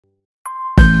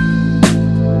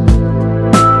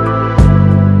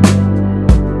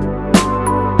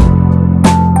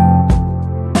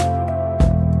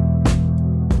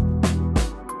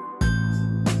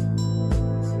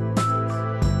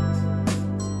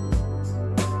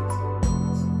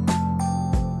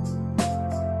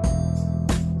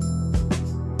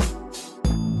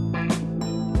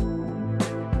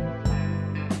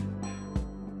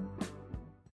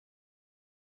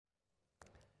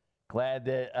Glad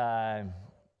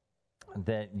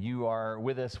that you are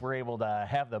with us. We're able to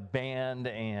have the band,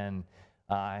 and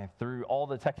through all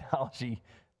the technology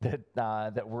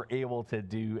that we're able to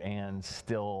do, and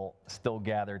still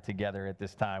gather together at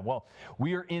this time. Well,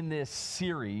 we are in this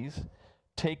series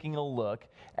taking a look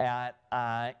at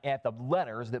the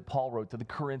letters that Paul wrote to the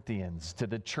Corinthians, to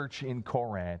the church in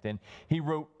Corinth. And he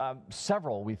wrote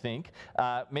several, we think,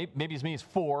 maybe as many as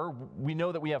 4. We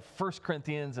know that we have 1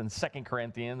 Corinthians and 2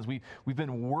 Corinthians. We've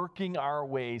been working our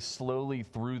way slowly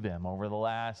through them over the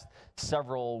last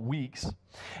several weeks.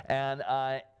 And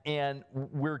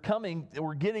we're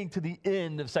getting to the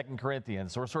end of 2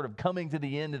 Corinthians. So we're sort of coming to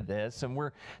the end of this, and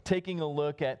we're taking a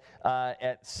look at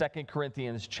 2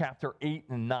 Corinthians chapter 8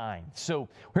 and 9. So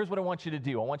here's what I want you to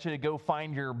do. I want you to go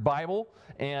find your Bible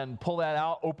and pull that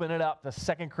out, open it up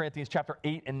to 2 Corinthians chapter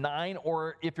 8 and 9,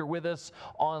 or if you're with us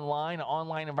online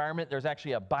environment, there's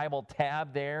actually a Bible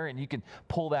tab there, and you can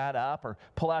pull that up, or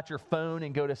pull out your phone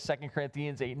and go to 2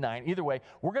 Corinthians 8 and 9. Either way,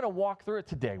 we're going to walk through it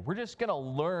today. We're just going to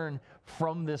learn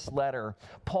from this letter.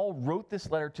 Paul wrote this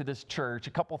letter to this church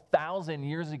a couple thousand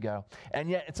years ago, and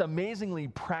yet it's amazingly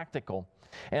practical.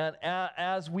 And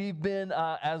as we've been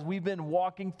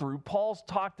walking through, Paul's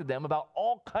talked to them about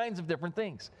all kinds of different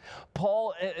things.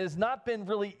 Paul has not been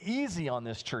really easy on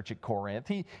this church at Corinth.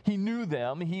 He knew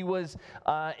them. He was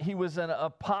an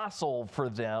apostle for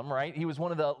them, right? He was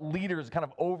one of the leaders, kind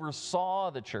of oversaw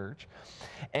the church,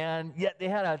 and yet they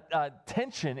had a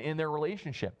tension in their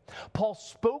relationship. Paul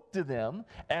spoke to them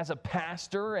as a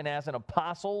pastor and as an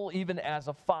apostle, even as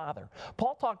a father.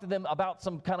 Paul talked to them about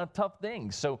some kind of tough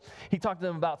things. So he talked to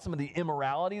them about some of the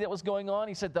immorality that was going on.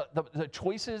 He said the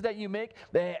choices that you make,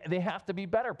 they have to be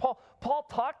better. Paul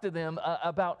talked to them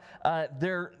about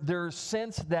their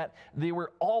sense that they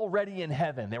were already in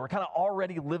heaven. They were kind of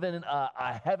already living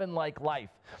a heaven-like life.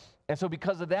 And so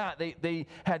because of that, they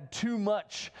had too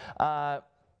much.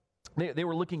 They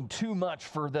were looking too much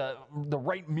for the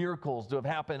right miracles to have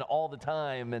happened all the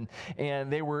time,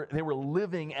 and they were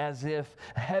living as if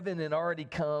heaven had already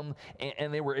come,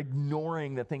 and they were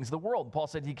ignoring the things of the world. Paul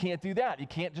said, you can't do that. You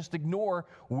can't just ignore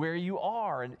where you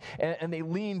are, and they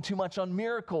lean too much on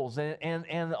miracles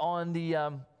and on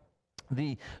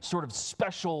the sort of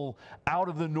special,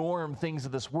 out-of-the-norm things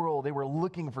of this world. They were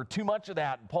looking for too much of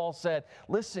that. And Paul said,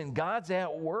 listen, God's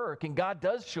at work, and God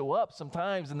does show up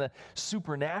sometimes in the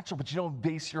supernatural, but you don't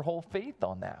base your whole faith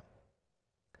on that.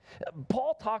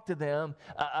 Paul talked to them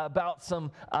about some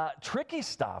tricky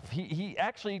stuff. He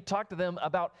actually talked to them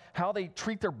about how they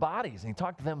treat their bodies. And he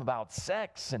talked to them about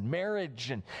sex and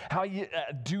marriage and how you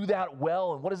do that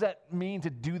well. And what does that mean to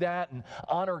do that and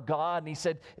honor God? And he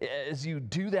said, as you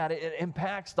do that, it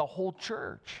impacts the whole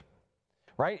church.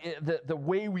 Right? The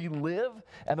way we live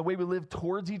and the way we live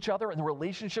towards each other and the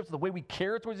relationships, the way we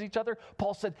care towards each other,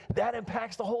 Paul said, that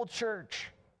impacts the whole church.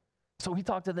 So he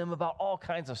talked to them about all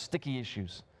kinds of sticky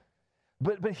issues.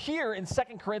 But here in 2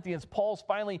 Corinthians, Paul's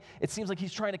finally, it seems like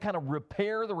he's trying to kind of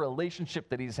repair the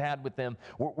relationship that he's had with them,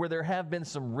 where there have been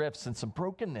some rifts and some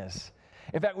brokenness.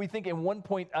 In fact, we think at one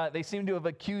point they seem to have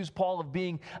accused Paul of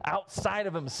being outside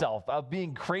of himself, of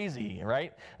being crazy,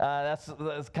 right? That's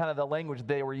kind of the language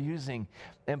they were using.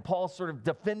 And Paul's sort of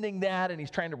defending that, and he's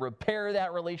trying to repair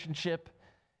that relationship.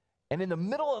 And in the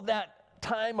middle of that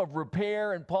time of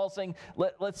repair, and Paul saying,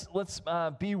 let's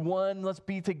be one, let's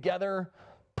be together,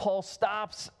 Paul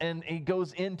stops and he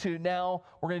goes into, now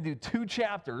we're going to do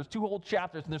 2 whole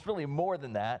chapters, and there's really more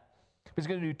than that. He's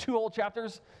going to do 2 whole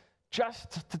chapters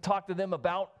just to talk to them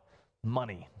about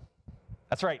money.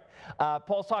 That's right.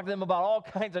 Paul's talking to them about all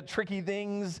kinds of tricky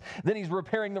things. Then he's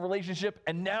repairing the relationship,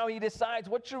 and now he decides,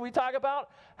 what should we talk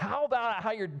about? How about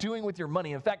how you're doing with your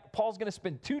money? In fact, Paul's going to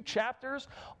spend 2 chapters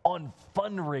on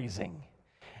fundraising.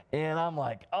 And I'm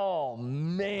like, oh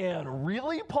man,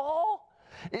 really, Paul?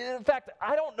 In fact,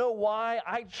 I don't know why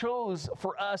I chose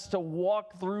for us to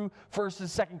walk through 1 and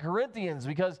 2 Corinthians,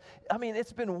 because, I mean,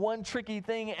 it's been one tricky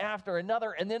thing after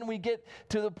another, and then we get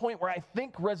to the point where I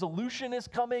think resolution is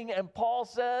coming, and Paul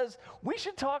says, we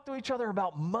should talk to each other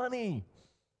about money,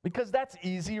 because that's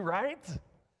easy, right?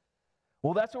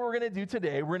 Well, that's what we're going to do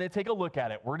today. We're going to take a look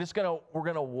at it. We're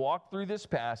going to walk through this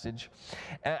passage,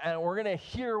 and we're going to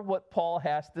hear what Paul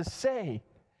has to say.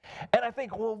 And I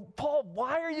think, well, Paul,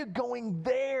 why are you going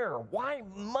there? Why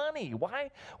money?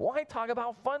 Why talk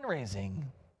about fundraising?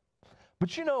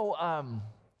 But you know,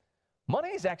 money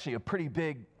is actually a pretty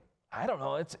big, I don't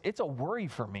know, it's a worry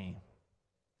for me.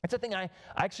 It's a thing I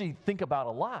actually think about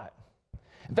a lot.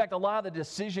 In fact, a lot of the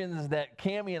decisions that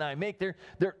Cammie and I make,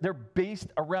 they're based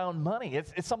around money.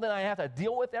 It's something I have to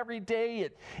deal with every day.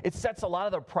 It sets a lot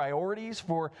of the priorities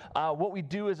for what we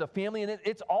do as a family. And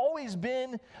it's always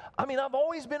been, I've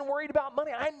always been worried about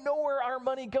money. I know where our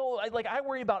money goes. I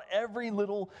worry about every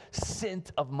little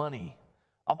cent of money.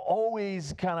 I've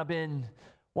always kind of been,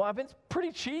 I've been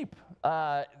pretty cheap,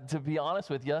 to be honest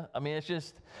with you. It's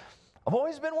just, I've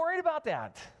always been worried about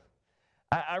that.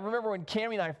 I remember when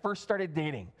Cammie and I first started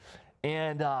dating,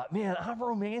 and man, I'm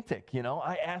romantic,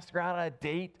 I asked her out on a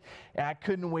date, and I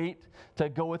couldn't wait to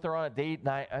go with her on a date, and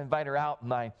I invited her out,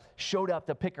 and I showed up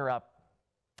to pick her up,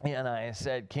 and I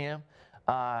said, Cam,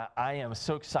 I am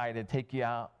so excited to take you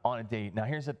out on a date. Now,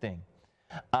 here's the thing.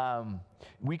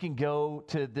 We can go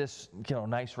to this,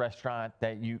 nice restaurant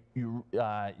that you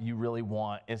really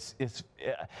want.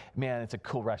 Man, it's a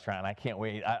cool restaurant. I can't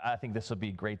wait. I think this will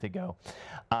be great to go.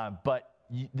 But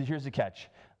here's the catch.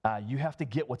 You have to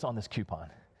get what's on this coupon,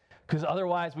 because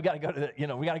otherwise we got to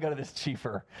go to this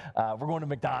cheaper. We're going to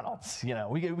McDonald's.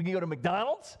 We can go to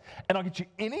McDonald's, and I'll get you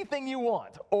anything you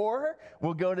want, or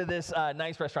we'll go to this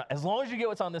nice restaurant as long as you get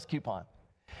what's on this coupon.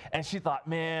 And she thought,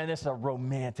 man, this is a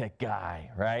romantic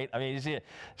guy, right?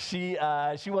 She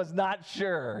was not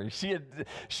sure. She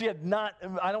had not.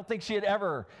 I don't think she had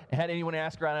ever had anyone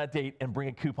ask her on a date and bring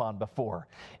a coupon before.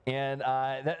 And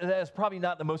that is probably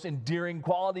not the most endearing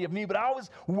quality of me. But I was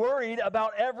worried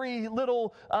about every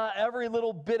little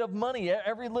bit of money,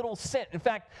 every little cent. In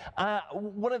fact,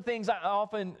 one of the things I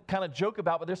often kind of joke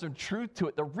about, but there's some truth to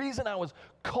it. The reason I was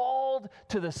called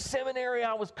to the seminary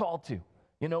I was called to.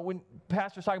 When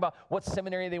pastors talk about what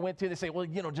seminary they went to, they say, well,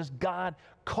 just God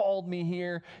called me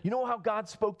here. You know how God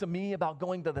spoke to me about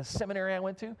going to the seminary I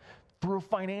went to? Through a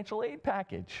financial aid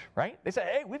package, right? They said,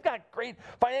 hey, we've got great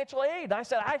financial aid. And I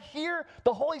said, I hear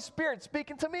the Holy Spirit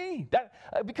speaking to me.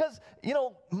 Because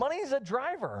money is a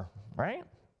driver, right?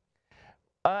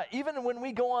 Even when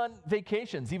we go on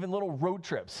vacations, even little road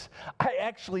trips, I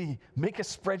actually make a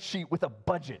spreadsheet with a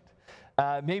budget.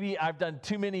 Maybe I've done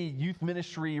too many youth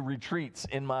ministry retreats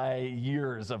in my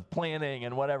years of planning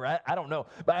and whatever. I don't know.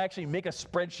 But I actually make a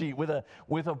spreadsheet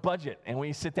with a budget, and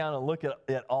we sit down and look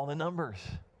at all the numbers.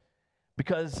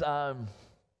 Because I'm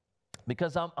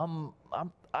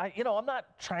not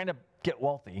trying to get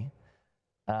wealthy,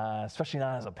 especially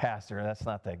not as a pastor. That's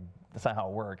not how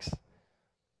it works.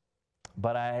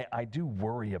 But I do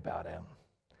worry about him.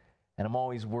 And I'm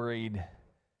always worried,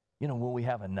 will we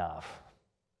have enough?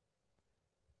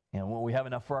 And will we have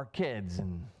enough for our kids?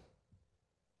 And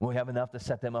will we have enough to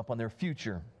set them up on their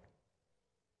future?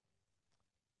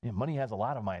 Money has a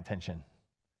lot of my attention.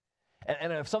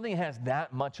 And if something has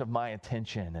that much of my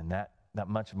attention and that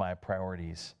much of my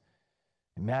priorities,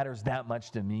 it matters that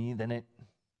much to me, then it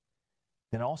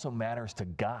also matters to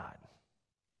God.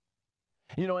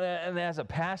 And as a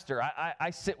pastor, I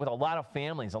sit with a lot of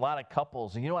families, a lot of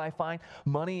couples. And what I find?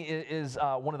 Money is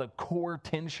one of the core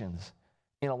tensions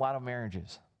in a lot of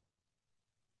marriages.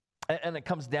 And it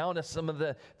comes down to some of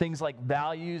the things like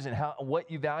values and what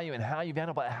you value and how you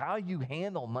value, but how you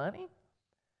handle money.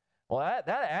 Well, that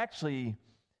actually,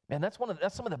 man, that's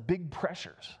some of the big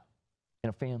pressures in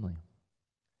a family,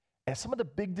 and some of the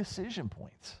big decision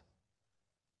points.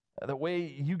 The way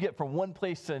you get from one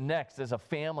place to the next as a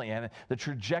family, and the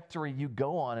trajectory you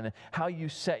go on, and how you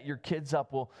set your kids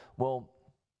up. Well,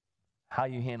 how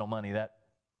you handle money,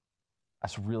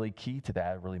 that's really key to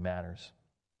that. It really matters.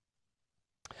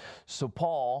 So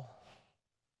Paul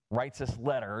writes this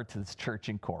letter to this church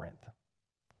in Corinth.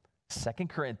 2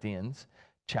 Corinthians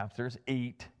chapters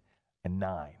 8 and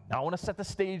 9. Now, I want to set the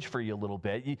stage for you a little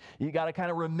bit. You got to kind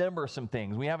of remember some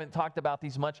things. We haven't talked about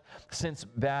these much since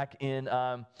back in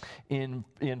 1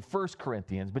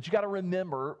 Corinthians, but you got to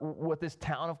remember what this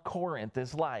town of Corinth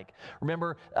is like.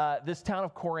 Remember, this town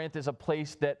of Corinth is a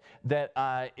place that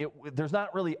there's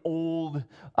not really old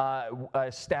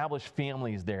established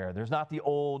families there. There's not the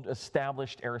old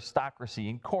established aristocracy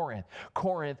in Corinth.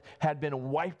 Corinth had been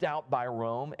wiped out by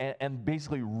Rome and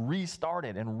basically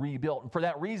restarted and rebuilt. And for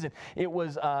that reason, it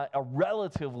was a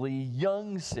relatively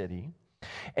young city,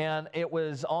 and it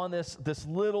was on this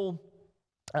little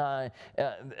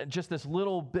just this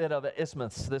little bit of an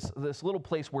isthmus, this little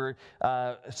place where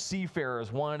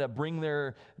seafarers wanted to bring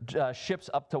their ships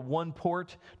up to one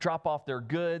port, drop off their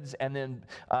goods, and then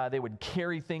they would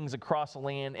carry things across the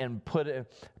land and put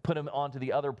them onto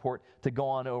the other port to go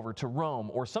on over to Rome.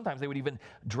 Or sometimes they would even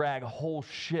drag whole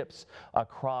ships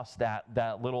across that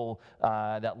little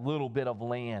bit of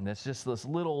land. It's just this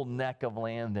little neck of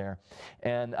land there,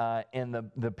 and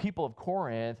the people of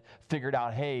Corinth figured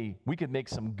out, hey, we could make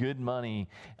some good money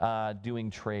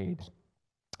doing trade.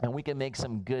 And we can make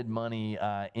some good money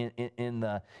in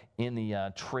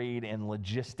the trade and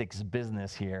logistics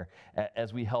business here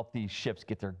as we help these ships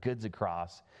get their goods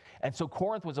across. And so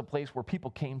Corinth was a place where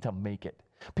people came to make it.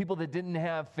 People that didn't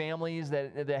have families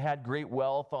that had great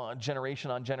wealth on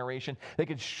generation, they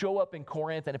could show up in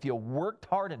Corinth, and if you worked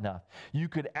hard enough, you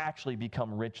could actually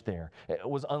become rich there. It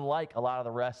was unlike a lot of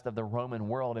the rest of the Roman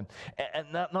world. And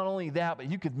not only that,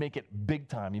 but you could make it big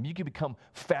time. I mean, you could become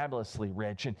fabulously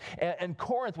rich. And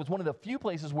Corinth was one of the few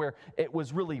places where it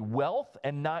was really wealth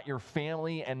and not your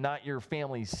family and not your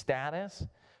family's status.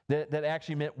 That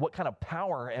actually meant what kind of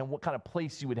power and what kind of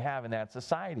place you would have in that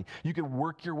society. You could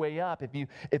work your way up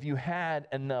if you had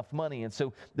enough money. And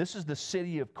so this is the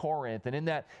city of Corinth. And in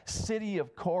that city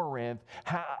of Corinth,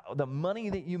 the money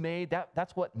that you made,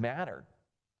 that's what mattered.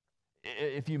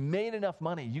 If you made enough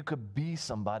money, you could be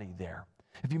somebody there.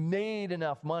 If you made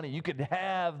enough money, you could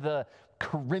have the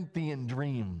Corinthian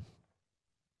dream.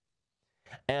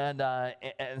 And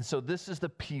so this is the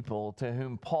people to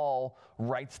whom Paul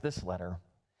writes this letter.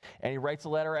 And he writes a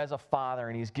letter as a father,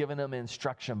 and he's given them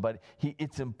instruction. But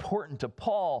it's important to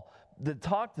Paul to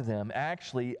talk to them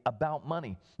actually about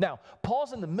money. Now,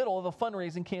 Paul's in the middle of a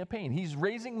fundraising campaign. He's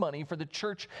raising money for the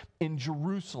church in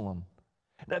Jerusalem.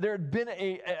 Now, there had been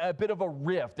a bit of a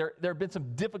rift. There had been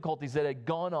some difficulties that had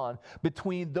gone on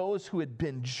between those who had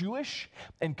been Jewish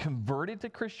and converted to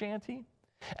Christianity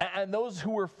and those who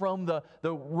were from the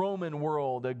Roman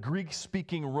world, the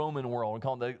Greek-speaking Roman world. We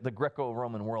call them the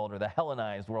Greco-Roman world or the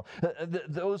Hellenized world.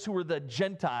 Those who were the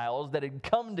Gentiles that had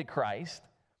come to Christ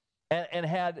and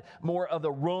had more of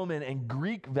the Roman and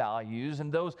Greek values,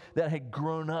 and those that had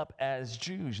grown up as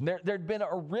Jews. And there'd been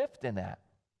a rift in that.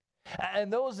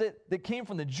 And those that came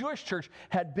from the Jewish church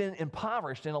had been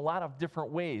impoverished in a lot of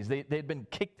different ways. They'd been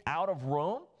kicked out of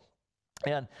Rome.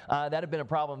 And that had been a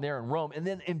problem there in Rome. And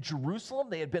then in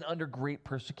Jerusalem, they had been under great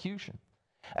persecution.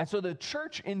 And so the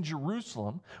church in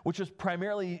Jerusalem, which was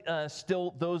primarily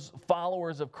still those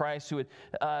followers of Christ who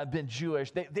had been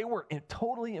Jewish, they were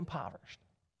totally impoverished.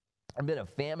 There had been a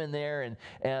famine there,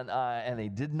 and they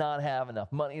did not have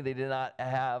enough money. They did not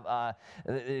have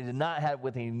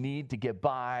what they need to get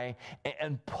by.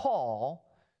 And Paul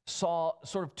saw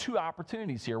sort of two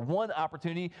opportunities here. One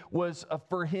opportunity was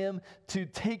for him to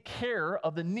take care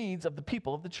of the needs of the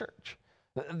people of the church.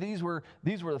 These were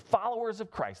the followers of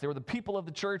Christ. They were the people of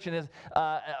the church, and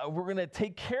we're going to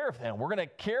take care of them. We're going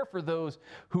to care for those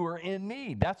who are in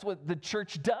need. That's what the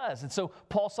church does. And so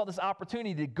Paul saw this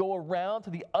opportunity to go around to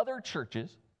the other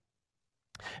churches.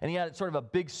 And he had sort of a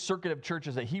big circuit of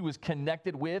churches that he was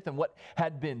connected with, and what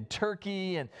had been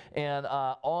Turkey and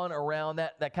on around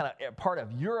that kind of part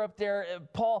of Europe there.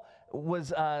 Paul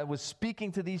was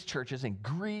speaking to these churches in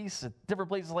Greece, different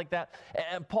places like that.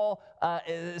 And Paul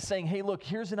is saying, hey, look,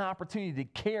 here's an opportunity to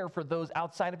care for those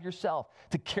outside of yourself,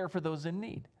 to care for those in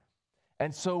need.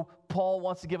 And so Paul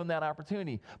wants to give them that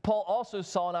opportunity. Paul also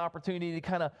saw an opportunity to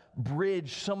kind of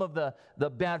bridge some of the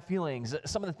bad feelings,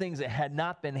 some of the things that had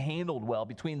not been handled well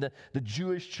between the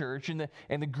Jewish church and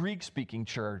the Greek-speaking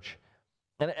church.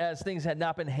 And as things had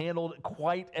not been handled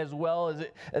quite as well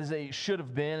as they should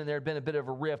have been, and there had been a bit of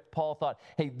a rift, Paul thought,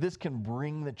 hey, this can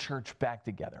bring the church back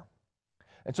together.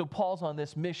 And so Paul's on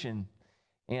this mission,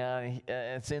 and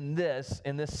it's in this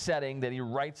setting that he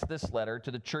writes this letter to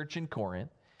the church in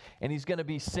Corinth. And he's going to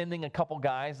be sending a couple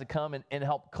guys to come and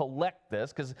help collect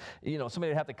this, because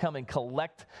somebody would have to come and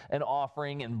collect an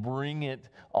offering and bring it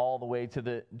all the way to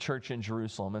the church in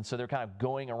Jerusalem. And so they're kind of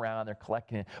going around, they're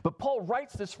collecting it. But Paul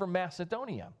writes this from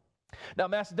Macedonia. Now,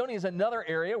 Macedonia is another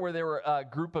area where there were a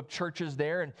group of churches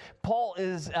there, and Paul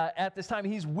is, at this time,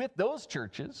 he's with those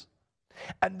churches,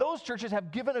 and those churches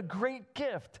have given a great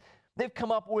gift. They've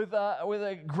come up with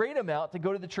a great amount to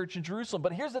go to the church in Jerusalem.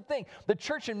 But here's the thing. The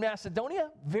church in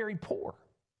Macedonia, very poor.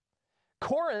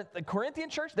 Corinth, the Corinthian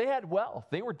church, they had wealth.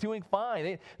 They were doing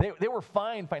fine. They were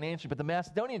fine financially. But the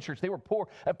Macedonian church, they were poor.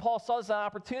 And Paul saw this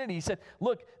opportunity. He said,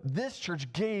 look, this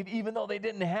church gave even though they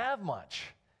didn't have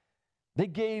much. They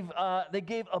gave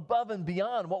above and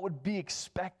beyond what would be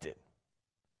expected.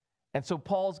 And so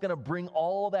Paul's going to bring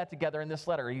all that together in this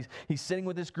letter. He's sitting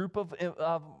with this group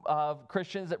of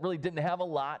Christians that really didn't have a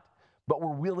lot, but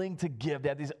were willing to give. They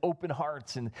had these open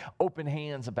hearts and open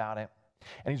hands about it.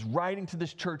 And he's writing to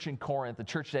this church in Corinth, the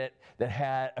church that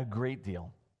had a great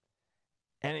deal.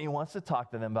 And he wants to talk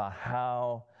to them about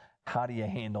how do you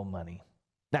handle money.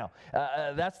 Now,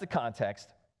 that's the context.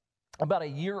 About a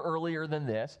year earlier than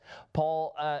this,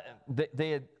 Paul, they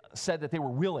had said that they were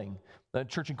willing. The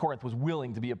church in Corinth was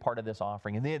willing to be a part of this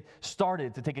offering. And they had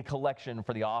started to take a collection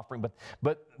for the offering,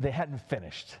 but they hadn't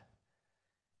finished.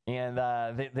 And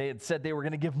they had said they were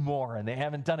going to give more, and they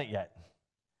haven't done it yet.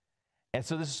 And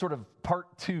so this is sort of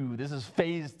part 2. This is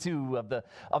phase 2 of the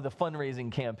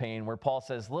fundraising campaign, where Paul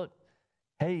says, look,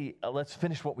 hey, let's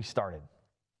finish what we started.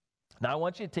 Now I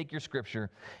want you to take your scripture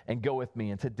and go with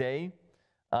me. And today,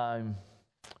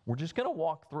 we're just going to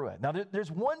walk through it. Now,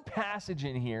 there's one passage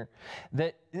in here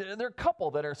that there are a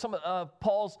couple that are some of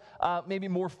Paul's maybe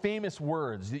more famous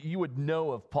words that you would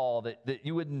know of Paul, that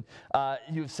you wouldn't,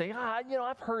 you would say,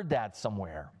 I've heard that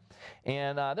somewhere.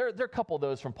 And there are a couple of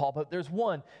those from Paul, but there's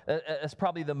one that's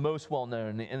probably the most well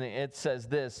known, and it says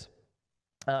this.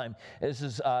 This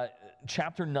is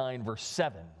chapter 9, verse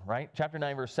 7, right? Chapter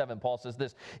 9, verse 7, Paul says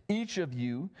this: each of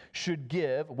you should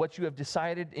give what you have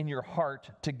decided in your heart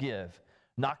to give,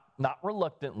 not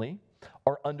reluctantly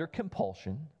or under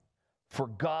compulsion, for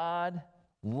God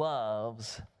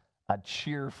loves a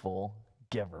cheerful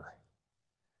giver.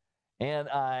 And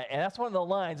that's one of the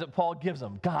lines that Paul gives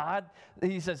them. God,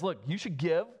 he says, look, you should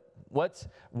give what's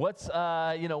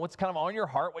kind of on your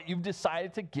heart, what you've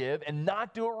decided to give, and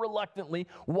not do it reluctantly.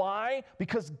 Why?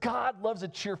 Because God loves a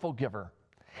cheerful giver.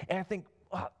 And I think,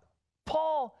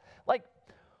 Paul,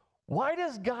 why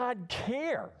does God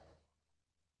care?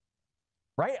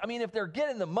 Right? I mean, if they're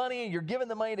getting the money, you're giving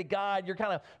the money to God, you're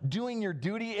kind of doing your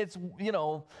duty. It's,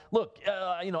 look,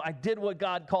 I did what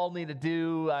God called me to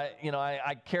do.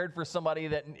 I cared for somebody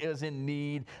that is in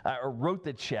need, or wrote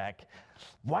the check.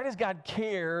 Why does God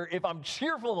care if I'm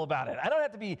cheerful about it? I don't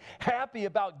have to be happy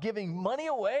about giving money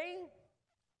away.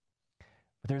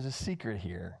 But there's a secret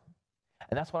here.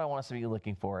 And that's what I want us to be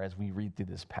looking for as we read through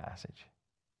this passage.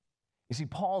 You see,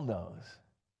 Paul knows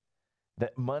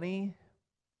that money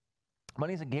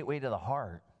is a gateway to the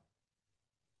heart.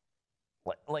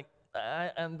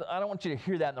 And I don't want you to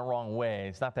hear that in the wrong way.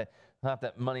 It's not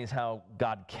that money is how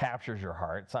God captures your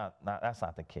heart. That's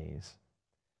not the case.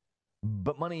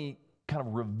 But money kind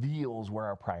of reveals where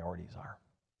our priorities are.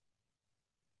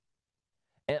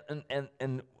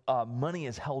 And money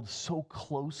is held so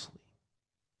closely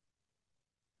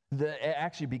that it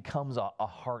actually becomes a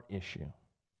heart issue.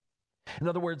 In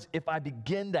other words, if I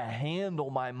begin to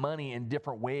handle my money in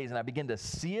different ways and I begin to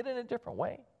see it in a different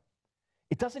way,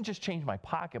 it doesn't just change my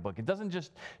pocketbook. It doesn't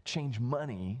just change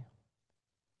money,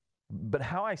 but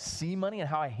how I see money and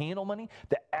how I handle money,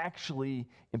 that actually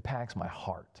impacts my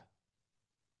heart.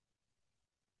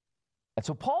 And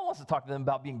so Paul wants to talk to them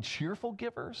about being cheerful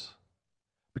givers,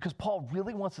 because Paul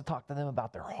really wants to talk to them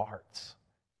about their hearts.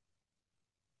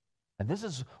 And this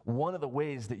is one of the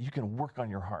ways that you can work on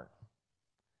your heart,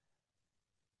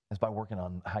 is by working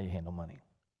on how you handle money.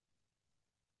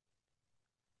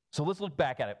 So let's look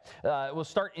back at it. We'll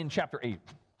start in chapter 8.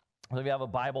 If you have a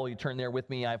Bible, you turn there with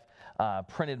me. I've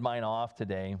printed mine off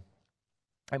today.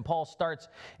 And Paul starts,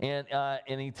 and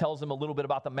he tells them a little bit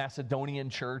about the Macedonian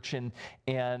church and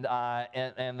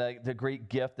the great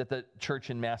gift that the church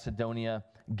in Macedonia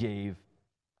gave.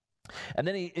 And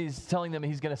then he's telling them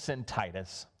he's going to send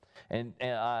Titus. And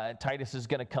Titus is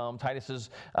going to come. Titus is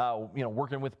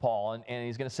working with Paul, and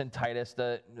he's going to send Titus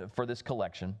for this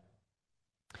collection.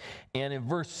 And in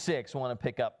verse 6, I want to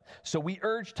pick up. So we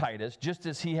urge Titus, just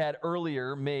as he had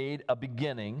earlier made a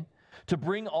beginning, to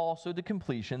bring also to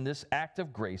completion this act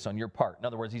of grace on your part. In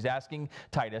other words, he's asking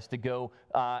Titus to go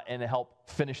and help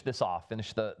finish this off,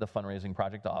 finish the fundraising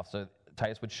project off, so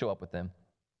Titus would show up with them.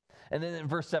 And then in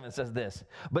verse 7 it says this: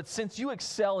 but since you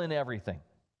excel in everything,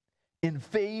 in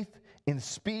faith, in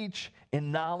speech,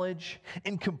 in knowledge,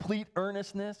 in complete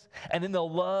earnestness, and in the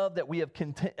love that we have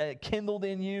kindled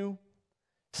in you,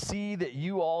 see that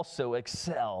you also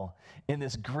excel in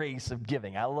this grace of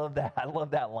giving. I love that. I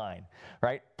love that line,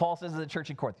 right? Paul says to the church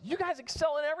in Corinth, you guys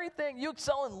excel in everything. You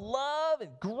excel in love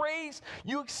and grace.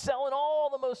 You excel in all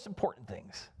the most important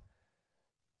things.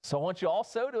 So I want you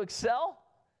also to excel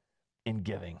in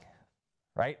giving,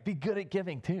 right? Be good at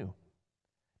giving too.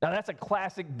 Now, that's a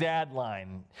classic dad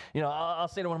line. I'll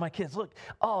say to one of my kids, look,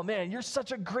 oh, man, you're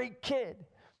such a great kid.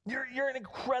 You're an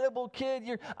incredible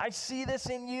kid. I see this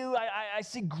in you. I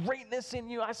see greatness in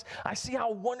you. I see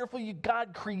how wonderful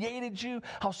God created you,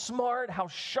 how smart, how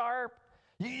sharp.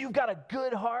 You've got a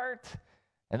good heart.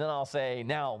 And then I'll say,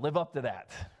 now, live up to that,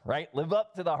 right? Live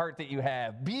up to the heart that you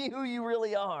have. Be who you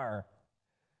really are.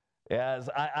 Yes,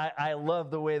 I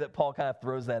love the way that Paul kind of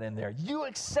throws that in there. You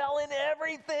excel in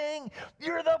everything.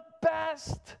 You're the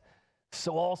best.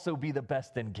 So also be the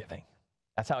best in giving.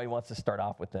 That's how he wants to start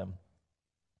off with them.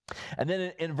 And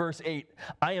then in verse 8,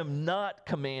 I am not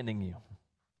commanding you,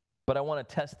 but I want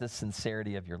to test the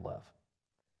sincerity of your love.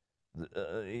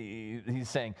 He's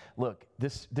saying, look,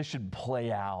 this should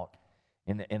play out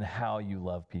in how you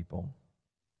love people.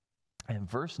 And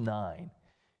verse 9,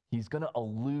 he's going to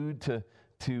allude to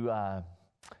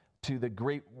to the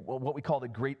great, what we call the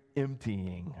great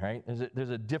emptying, right?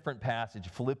 There's a different passage,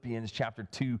 Philippians chapter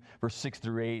 2, verse 6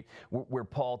 through 8, where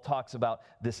Paul talks about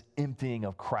this emptying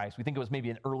of Christ. We think it was maybe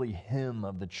an early hymn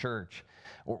of the church,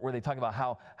 where they talk about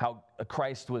how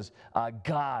Christ was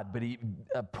God, but he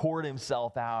poured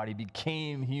himself out. He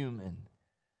became human,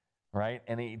 right?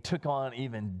 And he took on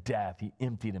even death. He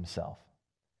emptied himself.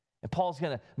 And Paul's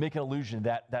going to make an allusion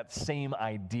to that same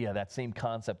idea, that same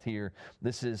concept here.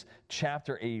 This is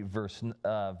chapter 8, verse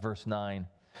 9.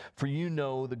 For you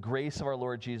know the grace of our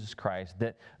Lord Jesus Christ,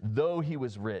 that though he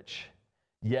was rich,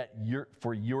 yet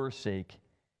for your sake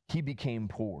he became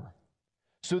poor,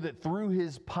 so that through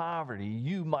his poverty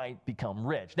you might become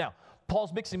rich. Now,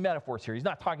 Paul's mixing metaphors here. He's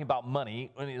not talking about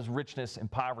money and his richness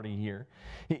and poverty here.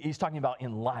 He's talking about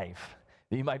in life.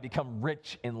 That you might become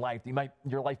rich in life.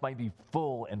 Your life might be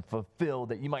full and fulfilled.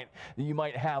 That you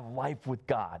might have life with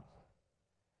God.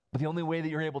 But the only way that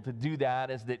you're able to do that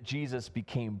is that Jesus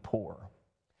became poor.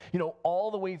 You know,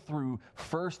 all the way through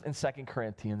 1st and 2nd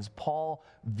Corinthians, Paul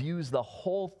views the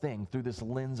whole thing through this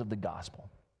lens of the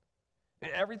gospel.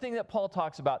 Everything that Paul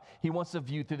talks about, he wants to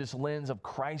view through this lens of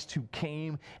Christ who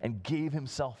came and gave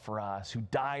himself for us, who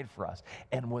died for us,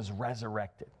 and was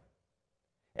resurrected.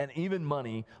 And even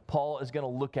money, Paul is going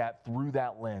to look at through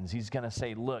that lens. He's going to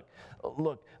say, look,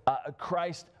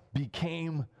 Christ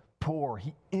became poor.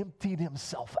 He emptied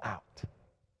himself out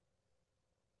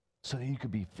so that you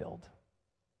could be filled.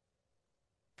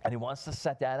 And he wants to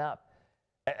set that up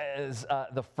as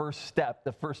the first step,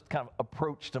 the first kind of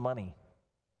approach to money.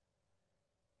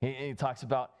 He talks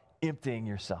about emptying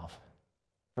yourself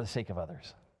for the sake of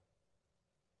others.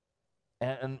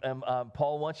 And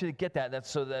Paul wants you to get that.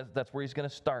 That's where he's going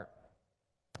to start.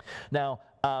 Now,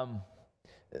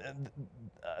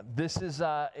 this is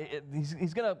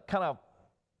he's going to kind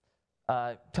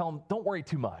of tell him, don't worry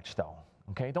too much, though.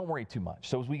 Okay, don't worry too much.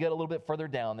 So as we get a little bit further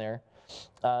down there,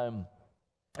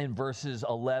 in verses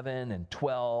 11 and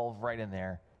 12, right in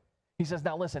there, he says,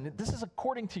 now listen, this is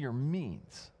according to your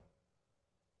means.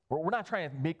 We're not trying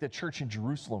to make the church in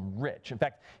Jerusalem rich. In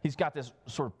fact, he's got this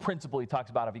sort of principle he talks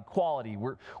about of equality.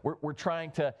 We're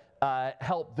trying to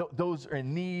help those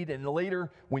in need, and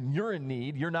later when you're in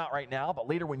need, you're not right now, but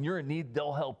later when you're in need,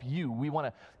 they'll help you. We want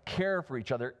to care for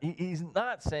each other. He's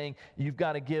not saying you've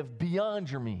got to give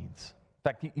beyond your means. In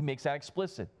fact, he makes that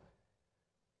explicit.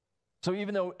 So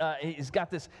even though he's got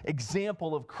this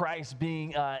example of Christ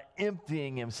being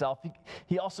emptying himself,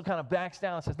 he also kind of backs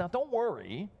down and says, now don't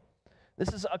worry.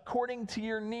 This is according to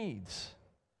your needs.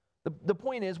 The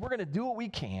point is, we're going to do what we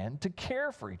can to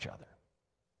care for each other.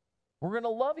 We're going to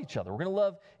love each other. We're going to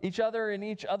love each other in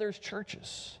each other's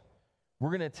churches.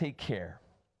 We're going to take care.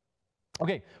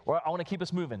 Okay, well, I want to keep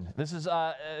us moving. This is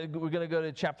we're going to go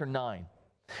to chapter 9.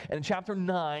 And in chapter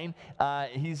 9,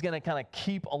 he's going to kind of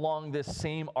keep along this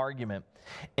same argument.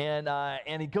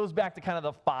 And he goes back to kind of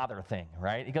the father thing,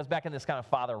 right? He goes back in this kind of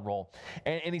father role.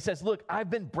 And he says, look, I've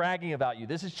been bragging about you.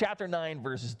 This is chapter 9,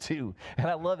 verses 2. And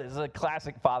I love it. This is a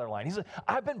classic father line. He says,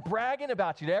 I've been bragging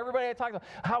about you to everybody I talk about,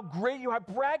 how great you are. I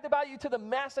bragged about you to the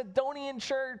Macedonian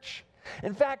church.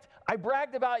 In fact, I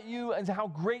bragged about you and how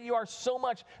great you are so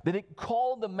much that it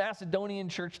called the Macedonian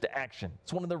church to action.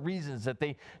 It's one of the reasons that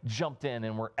they jumped in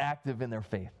and were active in their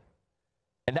faith.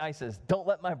 And now he says, don't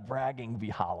let my bragging be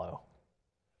hollow,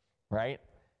 right?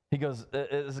 He goes,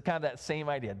 it's kind of that same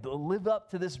idea. Live up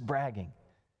to this bragging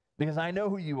because I know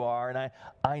who you are and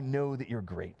I know that you're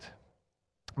great.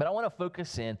 But I want to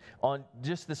focus in on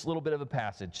just this little bit of a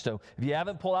passage. So if you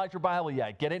haven't pulled out your Bible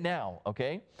yet, get it now,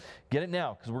 okay? Get it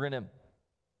now, because we're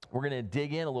gonna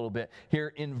dig in a little bit.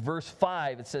 Here in verse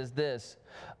 5, it says this,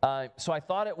 so I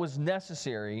thought it was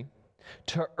necessary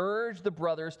to urge the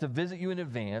brothers to visit you in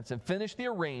advance and finish the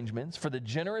arrangements for the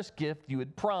generous gift you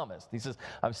had promised. He says,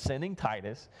 I'm sending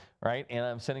Titus, right? And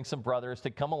I'm sending some brothers to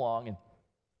come along, and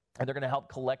they're going to help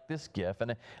collect this gift.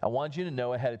 And I want you to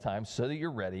know ahead of time so that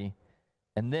you're ready.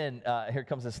 And then here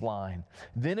comes this line.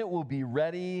 Then it will be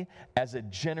ready as a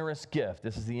generous gift.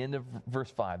 This is the end of verse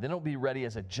 5. Then it will be ready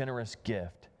as a generous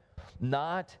gift,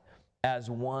 not as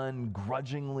one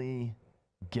grudgingly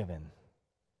given.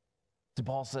 So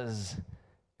Paul says,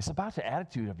 it's about the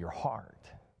attitude of your heart.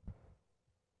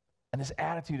 And this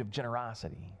attitude of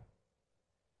generosity.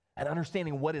 And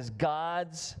understanding what is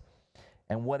God's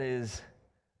and what is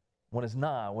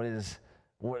not.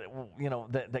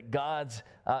 That God's,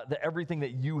 that everything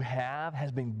that you have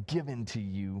has been given to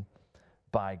you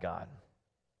by God.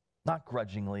 Not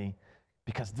grudgingly,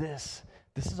 because this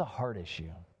is a heart issue.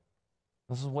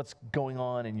 This is what's going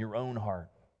on in your own heart.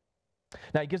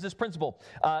 Now, he gives this principle.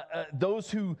 Those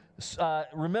who,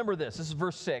 remember this is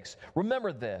verse 6.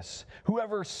 Remember this,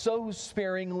 whoever sows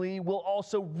sparingly will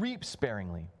also reap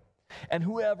sparingly. And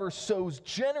whoever sows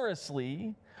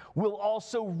generously will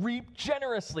also reap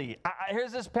generously.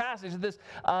 Here's this passage, this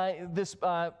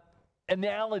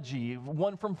analogy,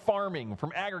 one from farming,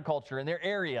 from agriculture in their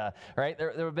area, right?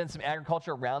 There would have been some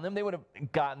agriculture around them. They would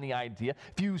have gotten the idea.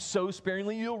 If you sow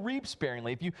sparingly, you'll reap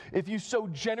sparingly. If you sow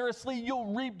generously,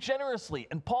 you'll reap generously.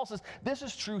 And Paul says this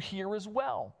is true here as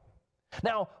well.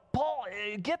 Now, Paul,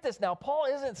 get this now, Paul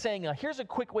isn't saying, here's a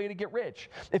quick way to get rich.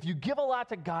 If you give a lot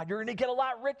to God, you're going to get a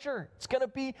lot richer. It's going to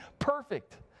be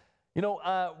perfect. You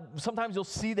know, sometimes you'll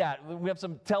see that. We have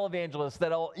some televangelists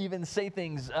that'll even say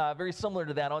things very similar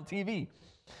to that on TV.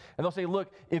 And they'll say,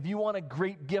 look, if you want a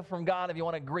great gift from God, if you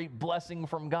want a great blessing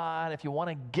from God, if you want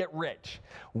to get rich,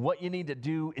 what you need to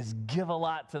do is give a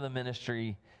lot to the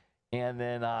ministry, and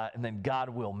then God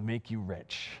will make you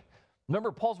rich.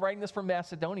 Remember, Paul's writing this from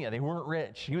Macedonia. They weren't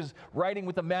rich. He was writing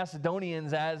with the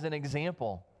Macedonians as an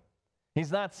example.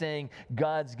 He's not saying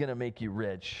God's going to make you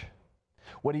rich.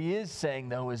 What he is saying,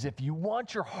 though, is if you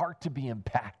want your heart to be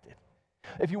impacted,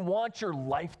 if you want your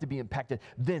life to be impacted,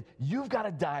 then you've got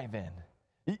to dive in.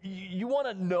 You want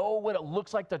to know what it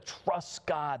looks like to trust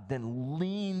God, then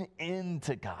lean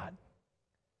into God.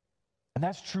 And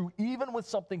that's true even with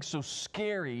something so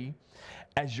scary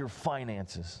as your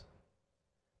finances.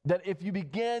 That if you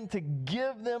begin to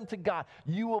give them to God,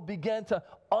 you will begin to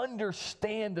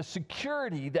understand the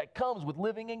security that comes with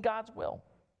living in God's will.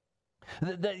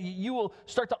 That you will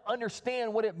start to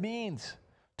understand what it means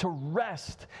to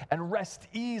rest and rest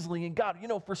easily in God. You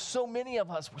know, for so many of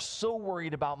us, we're so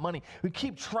worried about money. We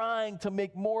keep trying to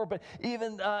make more, but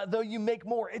even though you make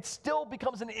more, it still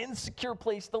becomes an insecure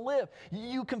place to live.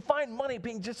 You can find money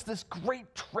being just this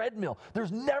great treadmill.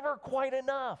 There's never quite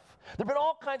enough. There have been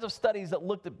all kinds of studies that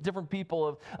looked at different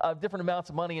people of different amounts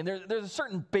of money, and there's a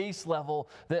certain base level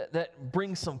that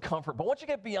brings some comfort. But once you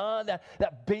get beyond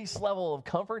that base level of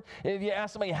comfort, if you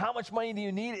ask somebody, how much money do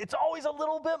you need? It's always a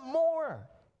little bit more.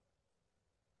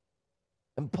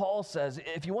 And Paul says,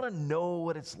 if you want to know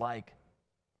what it's like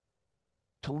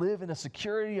to live in the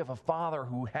security of a father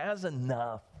who has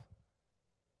enough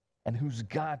and who's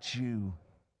got you,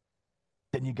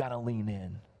 then you got to lean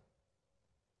in.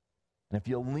 And if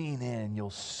you lean in, you'll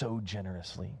sow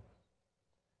generously.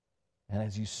 And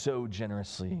as you sow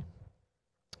generously,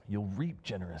 you'll reap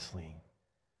generously.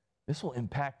 This will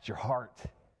impact your heart.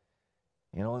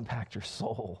 It'll impact your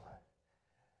soul.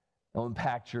 It'll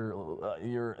impact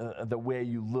the way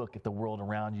you look at the world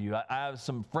around you. I have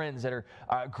some friends that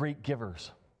are great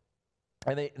givers.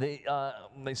 And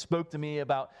they spoke to me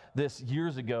about this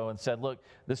years ago and said, look,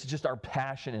 this is just our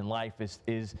passion in life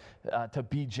is to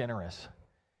be generous.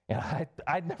 And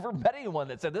I'd never met anyone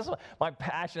that said, this is my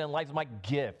passion in life, my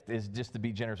gift is just to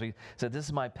be generous. He said, this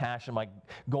is my passion, my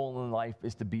goal in life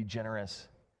is to be generous.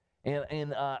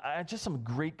 And I had just some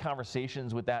great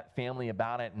conversations with that family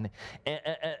about it.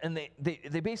 And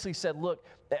they basically said, look,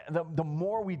 the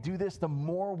more we do this, the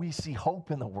more we see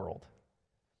hope in the world.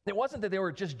 It wasn't that they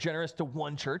were just generous to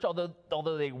one church,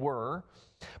 although they were,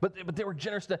 but they were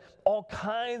generous to all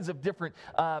kinds of different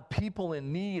people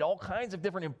in need, all kinds of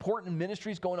different important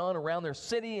ministries going on around their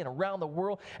city and around the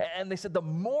world. And they said the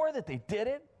more that they did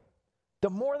it, the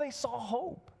more they saw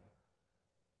hope.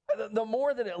 The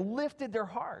more that it lifted their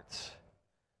hearts,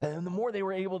 and the more they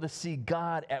were able to see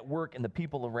God at work in the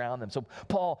people around them. So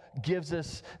Paul gives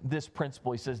us this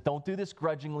principle. He says, don't do this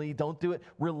grudgingly. Don't do it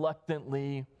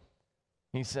reluctantly.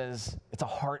 He says, it's a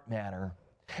heart matter.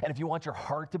 And if you want your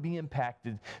heart to be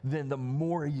impacted, then the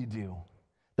more you do,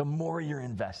 the more you're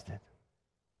invested,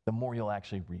 the more you'll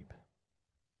actually reap.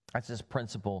 That's this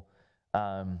principle.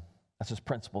 That's this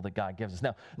principle that God gives us.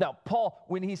 Now, Paul,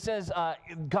 when he says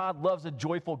God loves a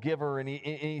joyful giver, and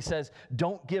he says,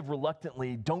 don't give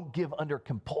reluctantly, don't give under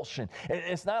compulsion.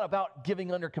 It's not about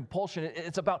giving under compulsion.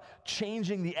 It's about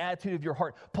changing the attitude of your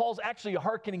heart. Paul's actually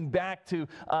hearkening back to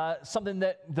something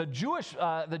that the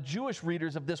Jewish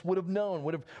readers of this would have known,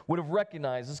 would have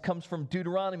recognized. This comes from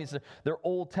Deuteronomy. It's their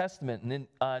Old Testament. And in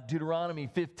Deuteronomy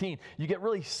 15, you get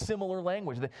really similar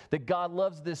language, that God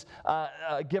loves this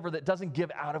giver that doesn't give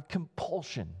out of compulsion.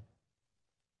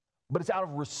 But it's out of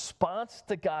response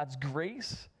to God's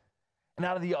grace and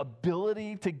out of the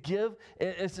ability to give.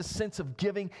 It's a sense of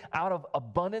giving out of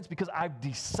abundance because I've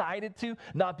decided to,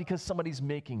 not because somebody's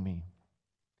making me.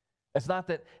 It's not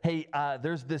that, hey,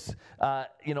 there's this, I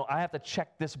have to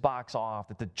check this box off,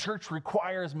 that the church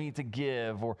requires me to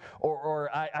give, or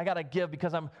I got to give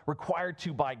because I'm required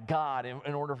to by God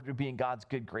in order to be in God's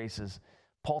good graces.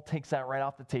 Paul takes that right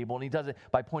off the table, and he does it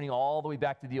by pointing all the way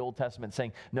back to the Old Testament,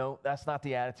 saying, no, that's not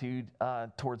the attitude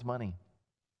towards money.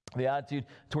 The attitude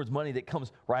towards money that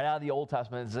comes right out of the Old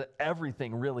Testament is that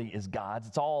everything really is God's.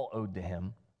 It's all owed to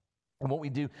him. And what we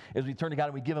do is we turn to God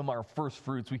and we give him our first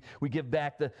fruits. We give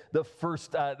back the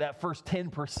first that first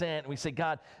 10%. And we say,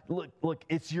 God, look,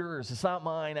 it's yours. It's not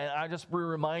mine. And I just we're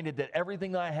reminded that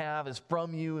everything that I have is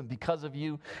from you and because of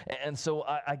you. And so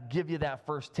I give you that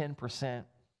first 10%.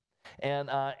 And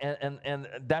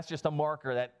that's just a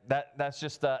marker that's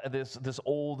just this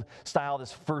old style,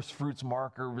 this first fruits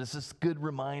marker. This is a good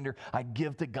reminder. I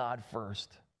give to God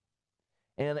first.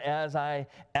 And as I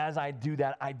do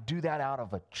that, I do that out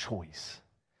of a choice.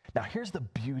 Now, here's the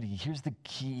beauty. Here's the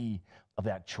key of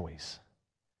that choice.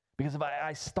 Because if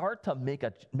I start to make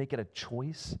it a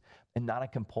choice and not a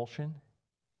compulsion,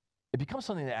 it becomes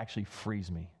something that actually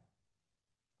frees me.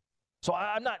 So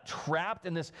I'm not trapped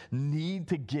in this need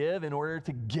to give in order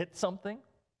to get something.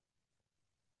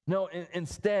 No,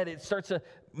 instead, it starts to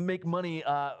make money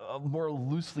more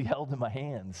loosely held in my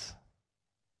hands.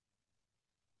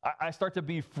 I start to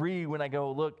be free when I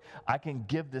go, look, I can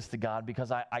give this to God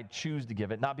because I choose to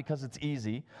give it, not because it's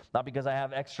easy, not because I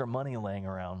have extra money laying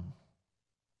around.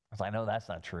 Because I know that's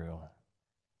not true.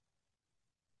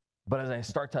 But as I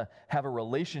start to have a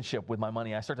relationship with my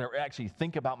money, I start to actually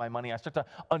think about my money. I start to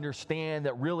understand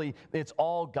that really it's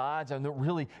all God's, and that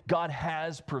really God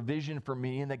has provision for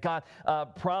me, and that God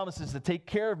promises to take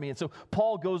care of me. And so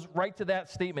Paul goes right to that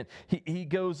statement. He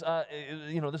goes,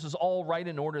 this is all right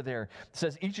in order there. It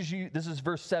says, each of you, this is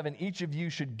verse 7, each of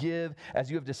you should give as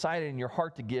you have decided in your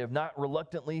heart to give, not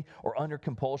reluctantly or under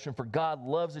compulsion, for God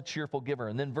loves a cheerful giver.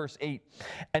 And then verse 8,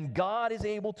 and God is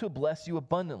able to bless you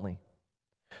abundantly,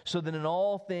 so that in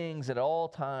all things, at all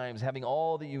times, having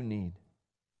all that you need,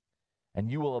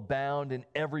 and you will abound in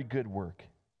every good work.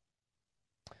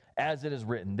 As it is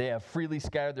written, they have freely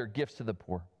scattered their gifts to the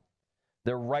poor.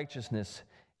 Their righteousness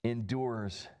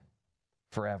endures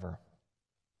forever.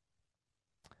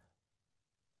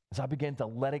 As I began to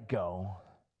let it go,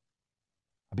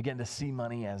 I began to see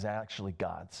money as actually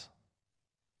God's.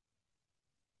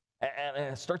 And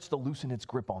it starts to loosen its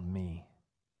grip on me.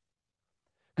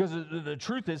 Because the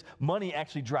truth is, money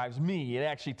actually drives me. It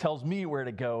actually tells me where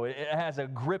to go. It has a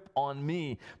grip on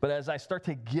me. But as I start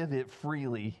to give it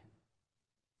freely,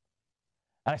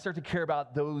 and I start to care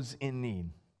about those in need,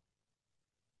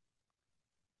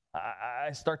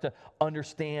 I start to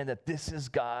understand that this is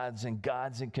God's, and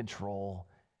God's in control,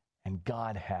 and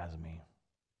God has me.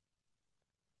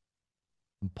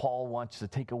 And Paul wants to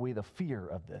take away the fear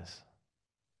of this.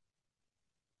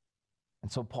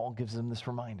 And so Paul gives them this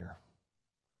reminder.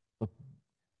 Look,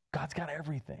 God's got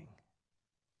everything.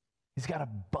 He's got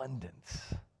abundance.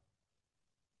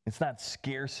 It's not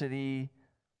scarcity.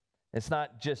 It's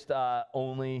not just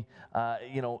only,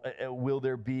 will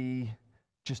there be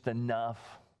just enough?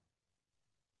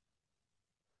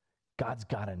 God's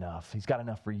got enough. He's got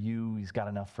enough for you. He's got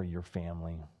enough for your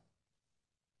family.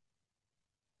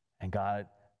 And God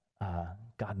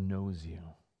knows you.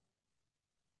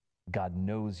 God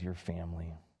knows your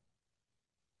family.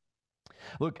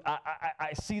 Look,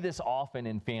 I see this often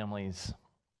in families.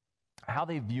 How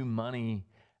they view money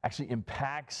actually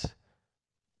impacts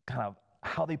kind of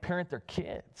how they parent their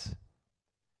kids.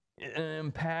 It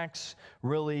impacts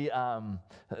really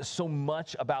so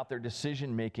much about their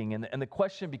decision making. And the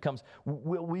question becomes,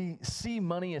 will we see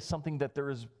money as something that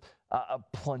there is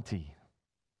plenty?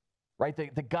 Right?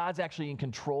 That God's actually in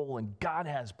control, and God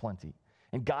has plenty,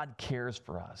 and God cares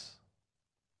for us.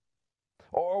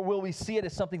 Or will we see it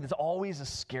as something that's always a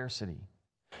scarcity,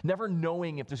 never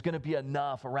knowing if there's going to be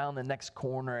enough around the next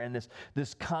corner, and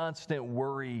this constant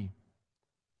worry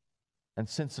and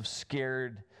sense of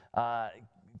scared,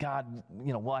 God,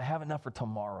 will I have enough for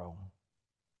tomorrow?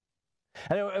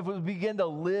 And if we begin to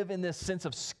live in this sense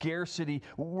of scarcity,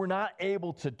 we're not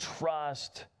able to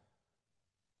trust.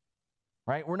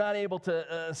 Right? We're not able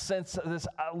to sense this,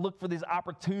 look for these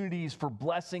opportunities for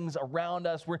blessings around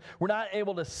us. We're not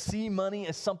able to see money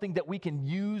as something that we can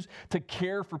use to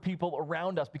care for people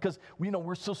around us, because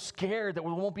we're so scared that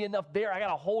there won't be enough there. I got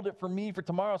to hold it for me for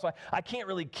tomorrow, so I can't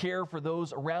really care for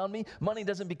those around me. Money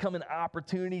doesn't become an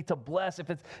opportunity to bless if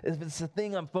it's the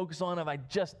thing I'm focused on, if I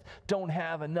just don't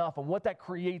have enough. And what that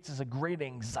creates is a great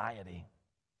anxiety.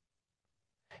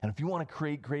 And if you want to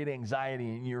create great anxiety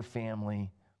in your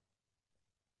family,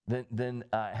 then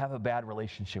have a bad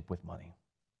relationship with money.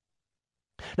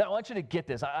 Now, I want you to get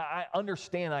this. I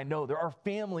understand, I know there are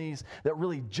families that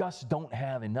really just don't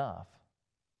have enough.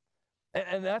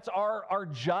 And that's our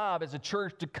job as a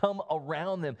church, to come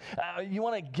around them. You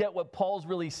want to get what Paul's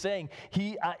really saying.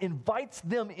 He invites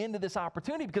them into this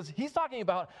opportunity because he's talking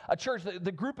about a church,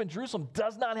 the group in Jerusalem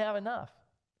does not have enough.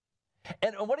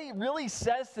 And what he really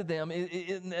says to them, and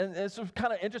it's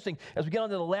kind of interesting, as we get on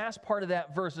to the last part of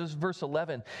that verse, this is verse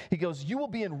 11, he goes, you will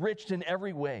be enriched in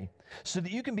every way so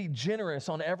that you can be generous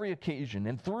on every occasion.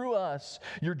 And through us,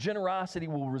 your generosity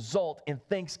will result in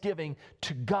thanksgiving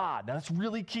to God. Now, that's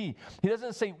really key. He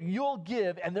doesn't say you'll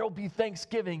give and there'll be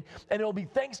thanksgiving, and it'll be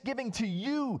thanksgiving to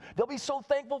you. They'll be so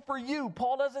thankful for you.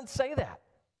 Paul doesn't say that.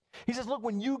 He says, look,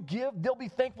 when you give, they'll be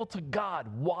thankful to God.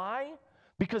 Why?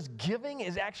 Because giving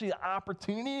is actually an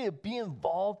opportunity to be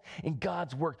involved in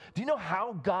God's work. Do you know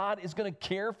how God is going to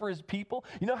care for his people?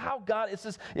 You know how God, it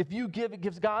says, if you give, it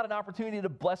gives God an opportunity to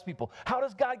bless people. How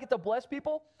does God get to bless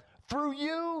people? Through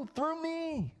you, through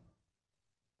me.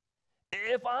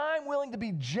 If I'm willing to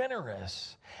be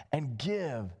generous and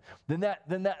give, then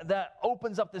that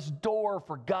opens up this door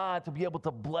for God to be able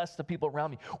to bless the people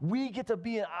around me. We get to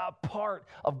be a part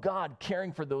of God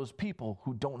caring for those people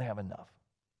who don't have enough.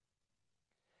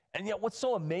 And yet what's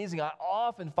so amazing, I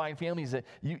often find families that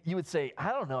you would say,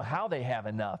 I don't know how they have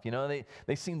enough. You know,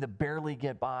 they seem to barely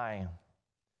get by.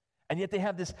 And yet they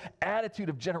have this attitude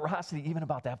of generosity even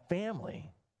about that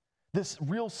family. This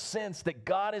real sense that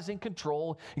God is in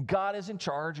control, God is in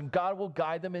charge, and God will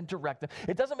guide them and direct them.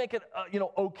 It doesn't make it,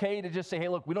 okay to just say, hey,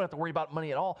 look, we don't have to worry about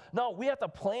money at all. No, we have to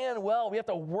plan well. We have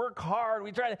to work hard.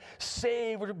 We try to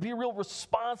save. We be real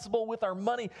responsible with our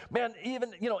money. Man,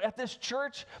 even, at this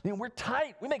church, we're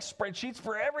tight. We make spreadsheets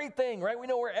for everything, right? We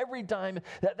know where every dime,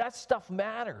 that stuff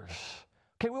matters.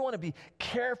 Okay, we want to be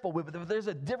careful with it. But there's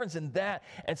a difference in that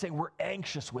and saying we're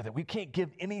anxious with it. We can't give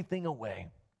anything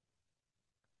away.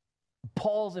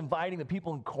 Paul's inviting the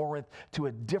people in Corinth to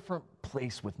a different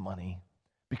place with money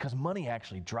because money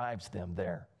actually drives them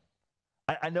there.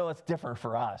 I know it's different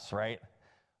for us, right?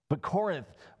 But Corinth,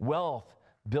 wealth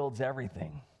builds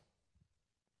everything.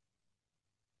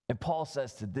 And Paul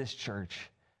says to this church,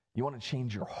 you want to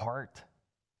change your heart?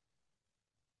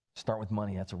 Start with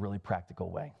money. That's a really practical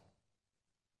way.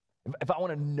 If I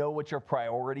want to know what your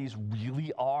priorities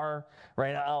really are,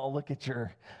 right, I'll look at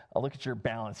your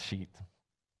balance sheet.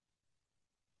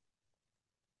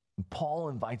 Paul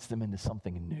invites them into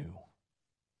something new.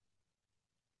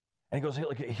 And he goes, hey,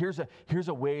 look, here's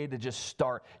a way to just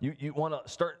start. You want to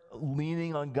start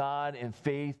leaning on God in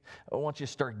faith. I want you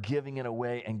to start giving it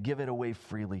away and give it away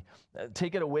freely.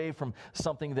 Take it away from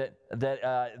something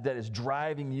that is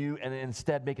driving you, and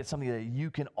instead make it something that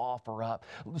you can offer up.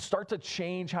 Start to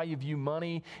change how you view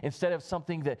money instead of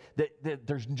something that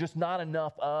there's just not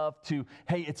enough of to,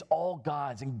 hey, it's all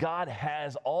God's, and God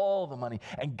has all the money,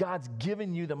 and God's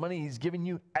given you the money He's given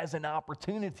you as an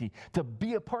opportunity to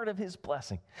be a part of His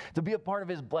blessing, to be a part of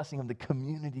His blessing of the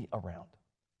community around.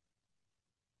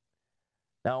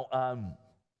 Now,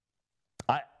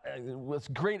 what's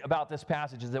great about this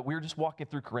passage is that we're just walking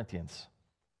through Corinthians,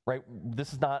 right?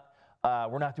 This is not,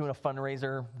 we're not doing a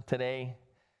fundraiser today.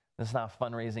 This is not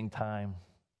fundraising time.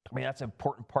 I mean, that's an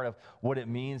important part of what it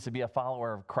means to be a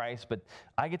follower of Christ, but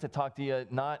I get to talk to you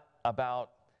not about,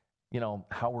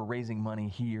 how we're raising money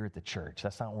here at the church.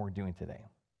 That's not what we're doing today.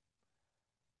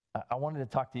 I wanted to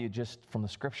talk to you just from the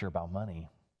scripture about money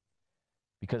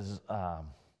because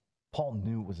Paul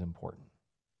knew it was important.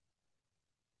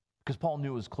 Because Paul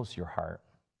knew it was close to your heart.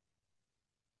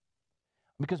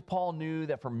 Because Paul knew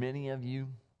that for many of you,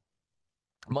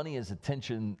 money is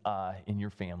attention in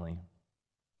your family.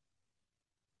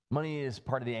 Money is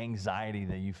part of the anxiety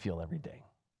that you feel every day.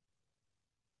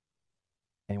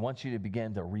 And he wants you to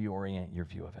begin to reorient your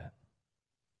view of it.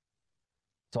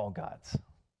 It's all God's.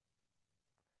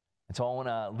 And so I want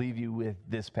to leave you with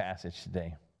this passage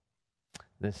today.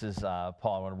 This is Paul.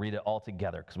 I want to read it all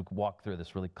together because we can walk through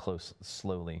this really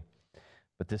slowly.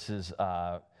 But this is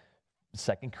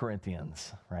 2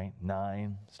 Corinthians, right?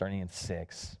 9, starting in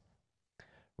 6.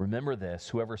 Remember this,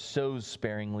 whoever sows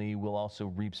sparingly will also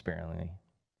reap sparingly.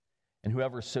 And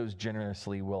whoever sows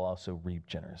generously will also reap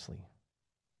generously.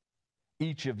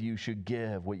 Each of you should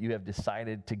give what you have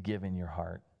decided to give in your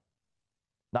heart,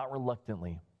 not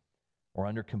reluctantly or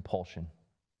under compulsion,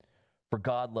 for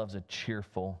God loves a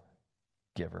cheerful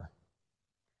giver.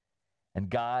 And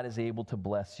God is able to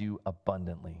bless you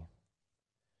abundantly,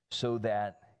 so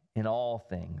that in all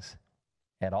things,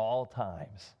 at all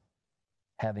times,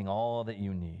 having all that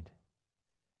you need,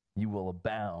 you will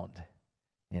abound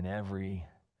in every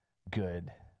good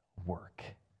work.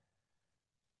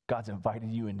 God's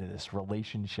invited you into this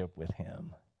relationship with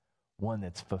Him, one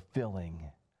that's fulfilling,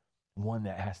 one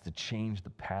that has to change the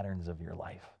patterns of your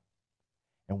life.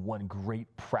 And one great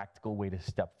practical way to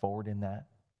step forward in that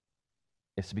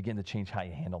is to begin to change how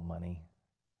you handle money,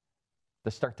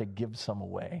 to start to give some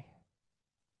away.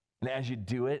 And as you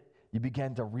do it, you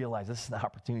begin to realize this is an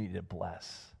opportunity to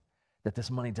bless, that this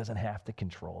money doesn't have to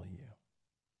control you,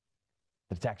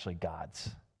 that it's actually God's.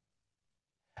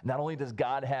 Not only does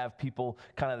God have people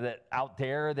kind of that out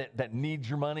there that need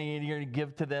your money and you're going to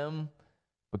give to them,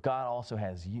 but God also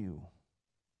has you.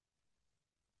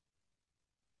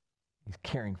 He's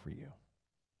caring for you.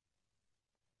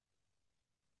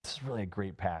 This is really a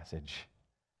great passage,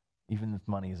 even if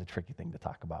money is a tricky thing to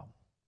talk about.